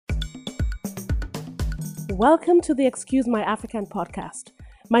Welcome to the Excuse My African podcast.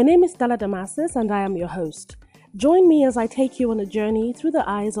 My name is Stella Damasis and I am your host. Join me as I take you on a journey through the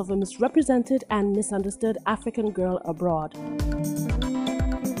eyes of a misrepresented and misunderstood African girl abroad.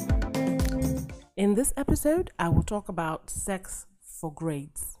 In this episode, I will talk about sex for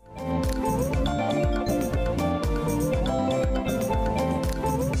grades.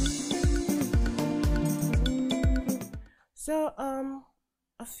 So,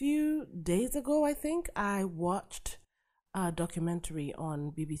 a few days ago, I think, I watched a documentary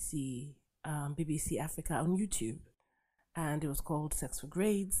on BBC Africa on YouTube, and it was called Sex for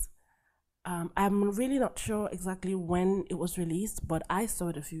Grades. I'm really not sure exactly when it was released, but I saw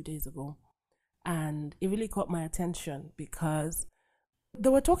it a few days ago, and it really caught my attention because they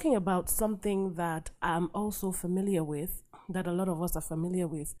were talking about something that I'm also familiar with, that a lot of us are familiar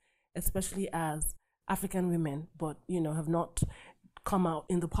with, especially as African women, but have not come out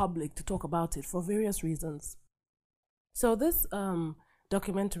in the public to talk about it for various reasons. So this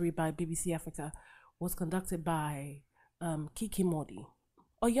documentary by BBC Africa was conducted by Kiki Mordi,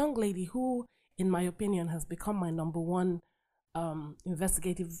 a young lady who, in my opinion, has become my number one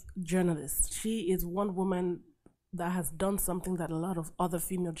investigative journalist. She is one woman that has done something that a lot of other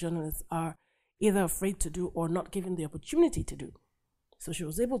female journalists are either afraid to do or not given the opportunity to do. So she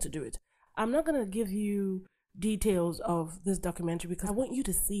was able to do it. I'm not going to give you details of this documentary because I want you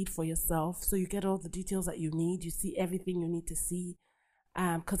to see it for yourself so you get all the details that you need. You see everything you need to see,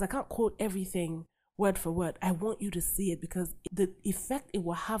 because I can't quote everything word for word. I want you to see it because the effect it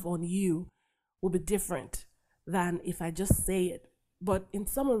will have on you will be different than if I just say it. But in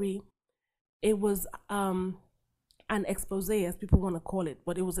summary, it was an expose, as people want to call it,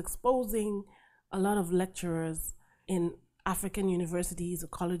 but it was exposing a lot of lecturers in African universities or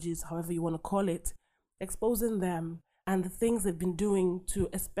colleges, however you want to call it, exposing them and the things they've been doing to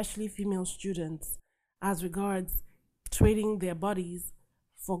especially female students as regards trading their bodies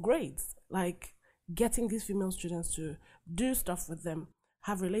for grades, like getting these female students to do stuff with them,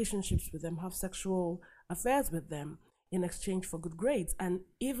 have relationships with them, have sexual affairs with them in exchange for good grades. And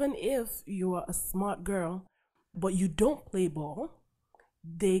even if you are a smart girl, but you don't play ball,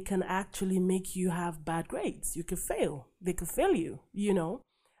 they can actually make you have bad grades. You could fail. They could fail you,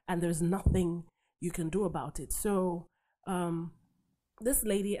 and there's nothing you can do about it. So this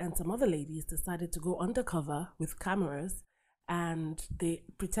lady and some other ladies decided to go undercover with cameras, and they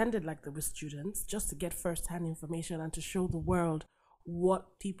pretended like they were students just to get first-hand information and to show the world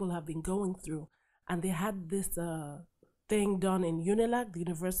what people have been going through. And they had this thing done in UNILAG, the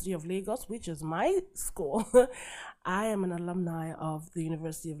University of Lagos, which is my school. I am an alumni of the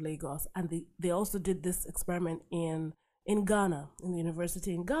University of Lagos, and they also did this experiment in Ghana, in the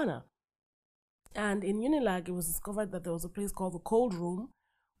university in Ghana. And in UNILAG, it was discovered that there was a place called the Cold Room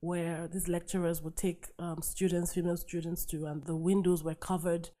where these lecturers would take students, female students to, and the windows were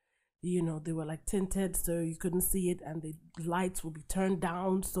covered, they were like tinted so you couldn't see it, and the lights would be turned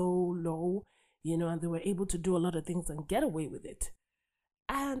down so low, and they were able to do a lot of things and get away with it.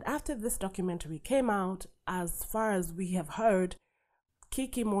 And after this documentary came out, as far as we have heard,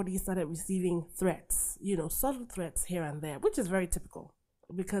 Kiki Mordi started receiving threats, subtle threats here and there, which is very typical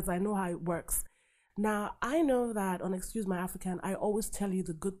because I know how it works. Now, I know that on Excuse My African, I always tell you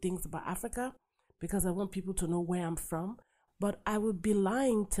the good things about Africa because I want people to know where I'm from, but I would be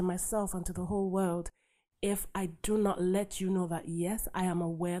lying to myself and to the whole world if I do not let you know that, yes, I am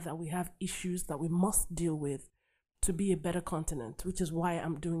aware that we have issues that we must deal with to be a better continent, which is why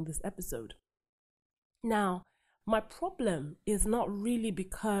I'm doing this episode. Now, my problem is not really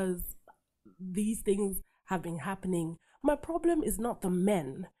because these things have been happening. My problem is not the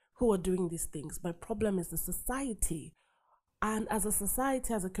men who are doing these things. My problem is the society. And as a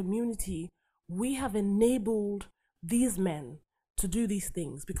society, as a community, we have enabled these men to do these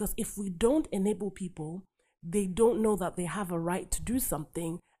things, because if we don't enable people, they don't know that they have a right to do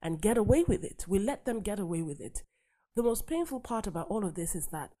something and get away with it. We let them get away with it. The most painful part about all of this is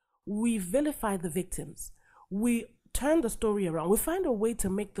that we vilify the victims. We turn the story around. We find a way to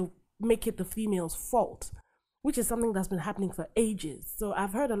make it the female's fault, which is something that's been happening for ages. So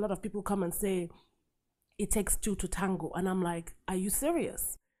I've heard a lot of people come and say, it takes two to tango. And I'm like, are you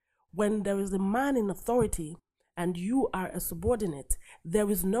serious? When there is a man in authority and you are a subordinate,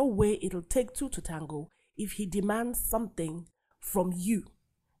 there is no way it'll take two to tango if he demands something from you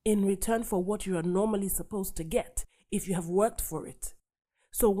in return for what you are normally supposed to get if you have worked for it.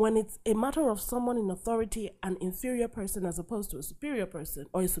 So when it's a matter of someone in authority, an inferior person as opposed to a superior person,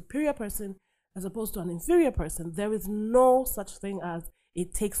 or a superior person as opposed to an inferior person, there is no such thing as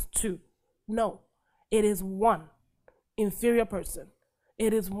it takes two. No, it is one inferior person.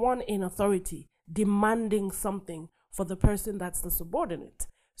 It is one in authority demanding something for the person that's the subordinate.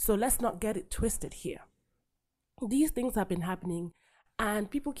 So let's not get it twisted here. These things have been happening, and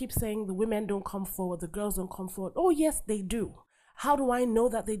people keep saying the women don't come forward, the girls don't come forward. Oh, yes, they do. How do I know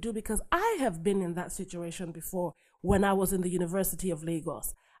that they do? Because I have been in that situation before when I was in the University of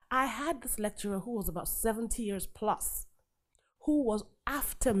Lagos. I had this lecturer who was about 70 years plus, who was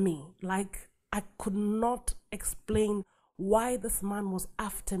after me. Like, I could not explain why this man was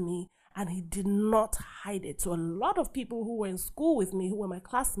after me, and he did not hide it. So a lot of people who were in school with me, who were my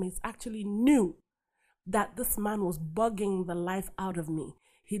classmates, actually knew that this man was bugging the life out of me.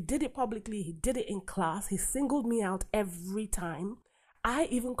 He did it publicly, he did it in class, he singled me out every time. I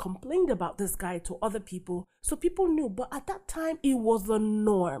even complained about this guy to other people, so people knew. But at that time, it was the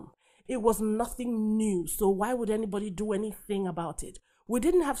norm. It was nothing new, so why would anybody do anything about it? We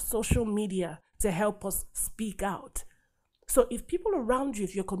didn't have social media to help us speak out. So if people around you,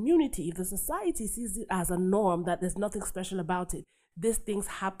 if your community, if the society sees it as a norm, that there's nothing special about it, these things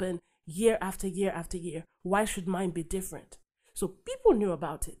happen year after year after year, why should mine be different? So people knew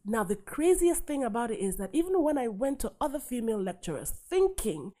about it. Now, the craziest thing about it is that even when I went to other female lecturers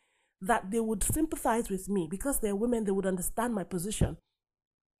thinking that they would sympathize with me because they're women, they would understand my position,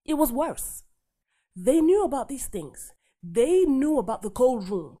 it was worse. They knew about these things. They knew about the cold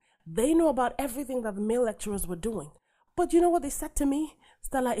room. They knew about everything that the male lecturers were doing. But you know what they said to me?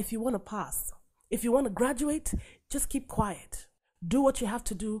 Stella, if you want to pass, if you want to graduate, just keep quiet. Do what you have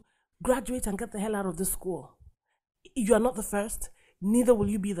to do. Graduate and get the hell out of this school. You are not the first, neither will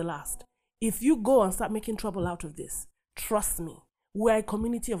you be the last. If you go and start making trouble out of this, trust me, we're a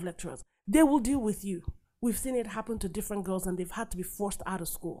community of lecturers. They will deal with you. We've seen it happen to different girls, and they've had to be forced out of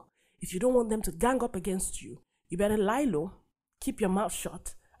school. If you don't want them to gang up against you, you better lie low, keep your mouth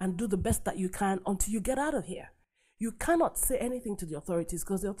shut, and do the best that you can until you get out of here. You cannot say anything to the authorities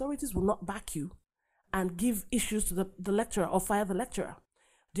because the authorities will not back you and give issues to the lecturer or fire the lecturer.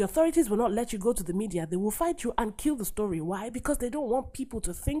 The authorities will not let you go to the media. They will fight you and kill the story. Why? Because they don't want people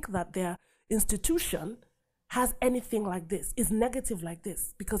to think that their institution has anything like this, is negative like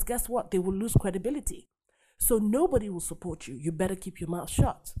this. Because guess what? They will lose credibility. So nobody will support you. You better keep your mouth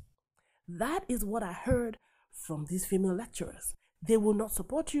shut. That is what I heard from these female lecturers. They will not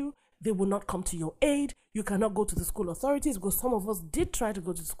support you. They will not come to your aid. You cannot go to the school authorities, because some of us did try to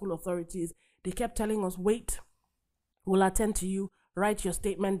go to the school authorities. They kept telling us, wait, we'll attend to you. Write your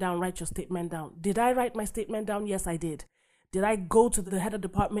statement down, write your statement down. Did I write my statement down? Yes, I did. Did I go to the head of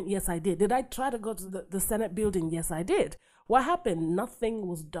department? Yes, I did. Did I try to go to the Senate building? Yes, I did. What happened? Nothing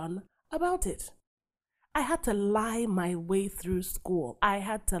was done about it. I had to lie my way through school. I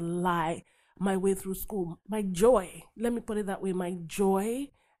had to lie my way through school. My joy, let me put it that way, my joy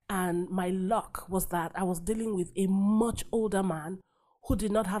and my luck was that I was dealing with a much older man who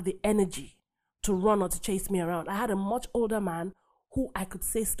did not have the energy to run or to chase me around. I had a much older man who I could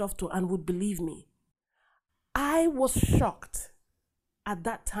say stuff to and would believe me. I was shocked at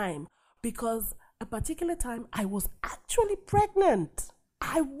that time because a particular time I was actually pregnant.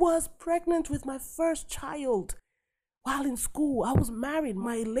 I was pregnant with my first child while in school. I was married.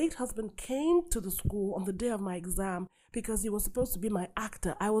 My late husband came to the school on the day of my exam because he was supposed to be my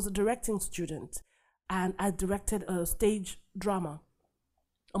actor. I was a directing student and I directed a stage drama,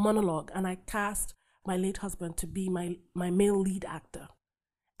 a monologue, and I cast my late husband to be my male lead actor.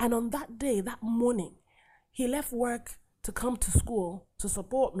 And on that day, that morning, he left work to come to school to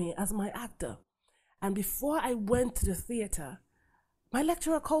support me as my actor. And before I went to the theater, my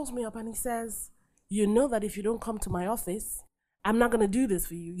lecturer calls me up and he says, you know that if you don't come to my office, I'm not going to do this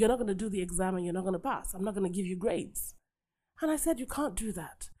for you. You're not going to do the exam and you're not going to pass. I'm not going to give you grades. And I said, you can't do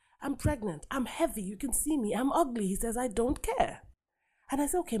that. I'm pregnant. I'm heavy. You can see me. I'm ugly. He says, I don't care. And I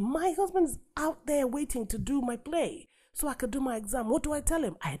said, okay, my husband's out there waiting to do my play so I could do my exam. What do I tell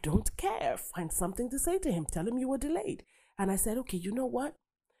him? I don't care. Find something to say to him. Tell him you were delayed. And I said, okay, you know what?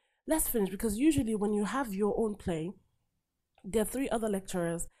 Let's finish, because usually when you have your own play, there are 3 other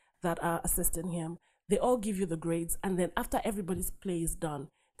lecturers that are assisting him. They all give you the grades, and then after everybody's play is done,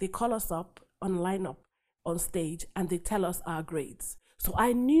 they call us up on lineup on stage and they tell us our grades. So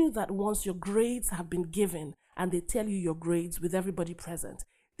I knew that once your grades have been given and they tell you your grades with everybody present,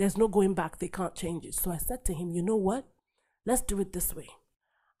 there's no going back. They can't change it. So I said to him, you know what? Let's do it this way.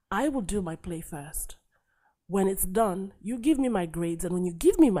 I will do my play first. When it's done, you give me my grades. And when you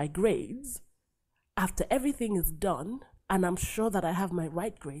give me my grades, after everything is done, and I'm sure that I have my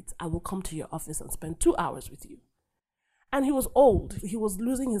right grades, I will come to your office and spend 2 hours with you. And he was old. He was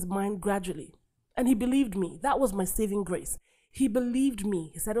losing his mind gradually. And he believed me. That was my saving grace. He believed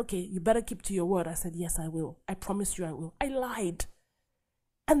me. He said, okay, you better keep to your word. I said, yes, I will. I promise you I will. I lied.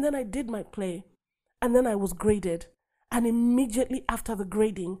 And then I did my play. And then I was graded. And immediately after the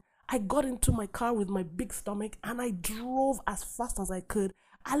grading, I got into my car with my big stomach and I drove as fast as I could.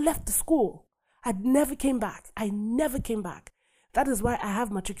 I left the school. I never came back. I never came back. That is why I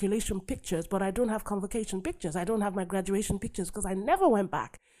have matriculation pictures, but I don't have convocation pictures. I don't have my graduation pictures because I never went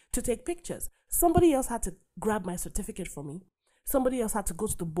back to take pictures. Somebody else had to grab my certificate for me. Somebody else had to go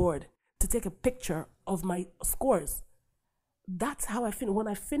to the board to take a picture of my scores. That's how I finished. When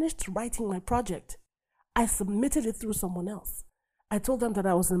I finished writing my project, I submitted it through someone else. I told them that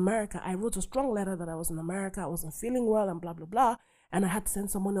I was in America. I wrote a strong letter that I was in America. I wasn't feeling well and blah, blah, blah. And I had to send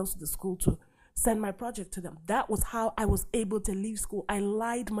someone else to the school to send my project to them. That was how I was able to leave school. I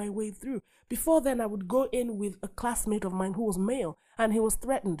lied my way through. Before then, I would go in with a classmate of mine who was male, and he was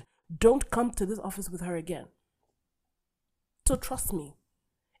threatened. Don't come to this office with her again. So trust me,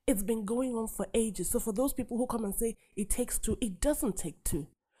 it's been going on for ages. So for those people who come and say it takes two, it doesn't take two.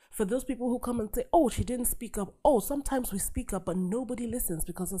 For those people who come and say, oh, she didn't speak up. Oh, sometimes we speak up, but nobody listens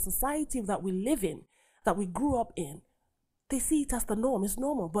because the society that we live in, that we grew up in, they see it as the norm. It's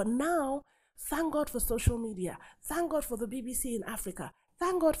normal. But now, thank God for social media. Thank God for the BBC in Africa.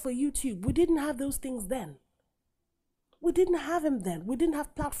 Thank God for YouTube. We didn't have those things then. We didn't have them then. We didn't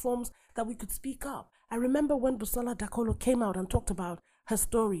have platforms that we could speak up. I remember when Busola Dakolo came out and talked about her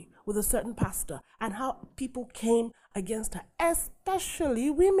story with a certain pastor and how people came against her, especially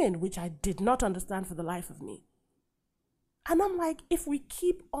women, which I did not understand for the life of me. And I'm like, if we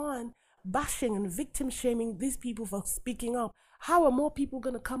keep on bashing and victim shaming these people for speaking up, how are more people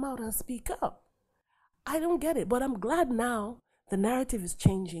going to come out and speak up? I don't get it, but I'm glad now the narrative is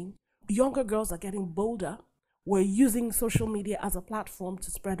changing. Younger girls are getting bolder. We're using social media as a platform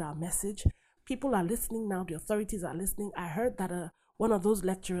to spread our message. People are listening now. The authorities are listening. I heard that one of those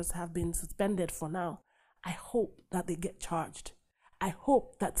lecturers have been suspended for now. I hope that they get charged. I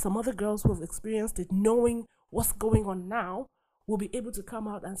hope that some other girls who have experienced it, knowing what's going on now, will be able to come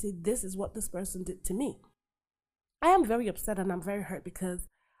out and say, this is what this person did to me. I am very upset and I'm very hurt because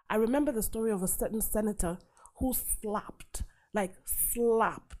I remember the story of a certain senator who slapped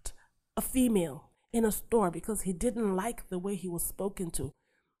a female in a store because he didn't like the way he was spoken to.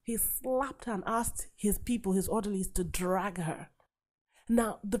 He slapped her and asked his people, his orderlies, to drag her.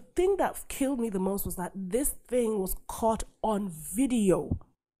 Now, the thing that killed me the most was that this thing was caught on video.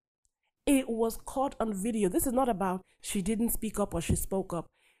 It was caught on video. This is not about she didn't speak up or she spoke up.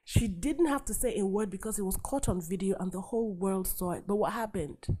 She didn't have to say a word because it was caught on video and the whole world saw it. But what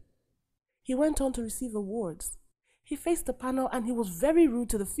happened? He went on to receive awards. He faced the panel and he was very rude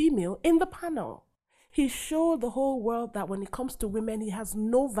to the female in the panel. He showed the whole world that when it comes to women, he has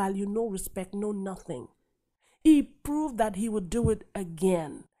no value, no respect, no nothing. He proved that he would do it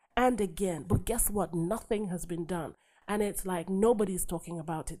again and again. But guess what? Nothing has been done. And it's like nobody's talking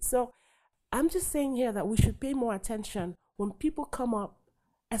about it. So I'm just saying here that we should pay more attention when people come up,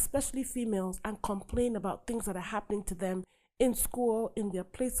 especially females, and complain about things that are happening to them in school, in their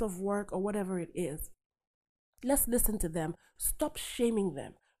place of work, or whatever it is. Let's listen to them. Stop shaming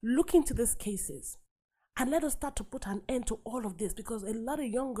them. Look into these cases. And let us start to put an end to all of this because a lot of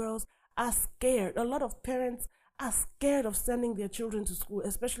young girls are scared. A lot of parents are scared of sending their children to school,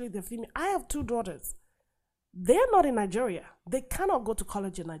 especially their female. I have 2 daughters. They're not in Nigeria. They cannot go to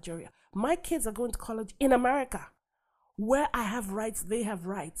college in Nigeria. My kids are going to college in America. Where I have rights, they have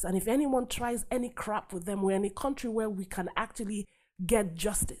rights. And if anyone tries any crap with them, we're in a country where we can actually get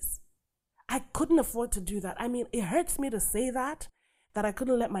justice. I couldn't afford to do that. I mean, it hurts me to say that I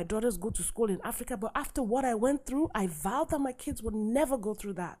couldn't let my daughters go to school in Africa. But after what I went through, I vowed that my kids would never go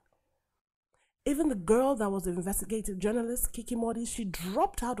through that. Even the girl that was an investigative journalist, Kiki Modi, she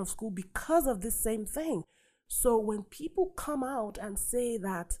dropped out of school because of this same thing. So when people come out and say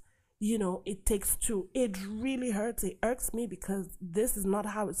that, you know, it takes two, it really hurts. It irks me because this is not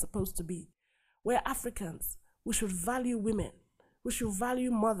how it's supposed to be. We're Africans. We should value women. We should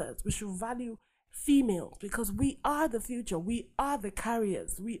value mothers. We should value females because we are the future. We are the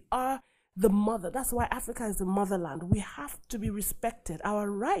carriers. We are the mother. That's why Africa is the motherland. We have to be respected.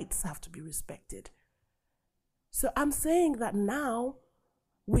 Our rights have to be respected. So I'm saying that now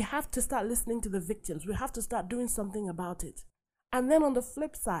we have to start listening to the victims. We have to start doing something about it. And then on the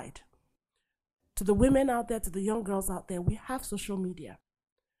flip side, to the women out there, to the young girls out there, we have social media.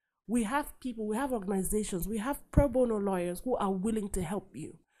 We have people, we have organizations, we have pro bono lawyers who are willing to help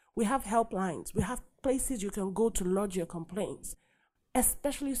you. We have helplines. We have places you can go to lodge your complaints,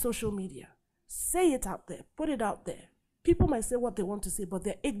 especially social media. Say it out there. Put it out there. People might say what they want to say, but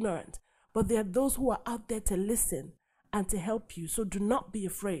they're ignorant. But there are those who are out there to listen and to help you. So do not be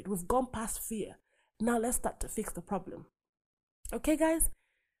afraid. We've gone past fear. Now let's start to fix the problem. Okay, guys?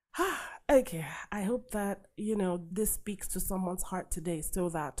 Okay, I hope that, this speaks to someone's heart today so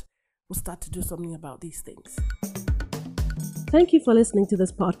that we'll start to do something about these things. Thank you for listening to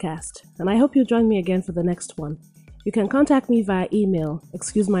this podcast, and I hope you'll join me again for the next one. You can contact me via email,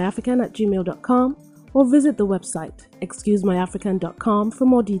 excusemyafrican@gmail.com, or visit the website, excusemyafrican.com, for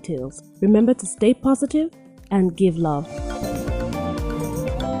more details. Remember to stay positive and give love.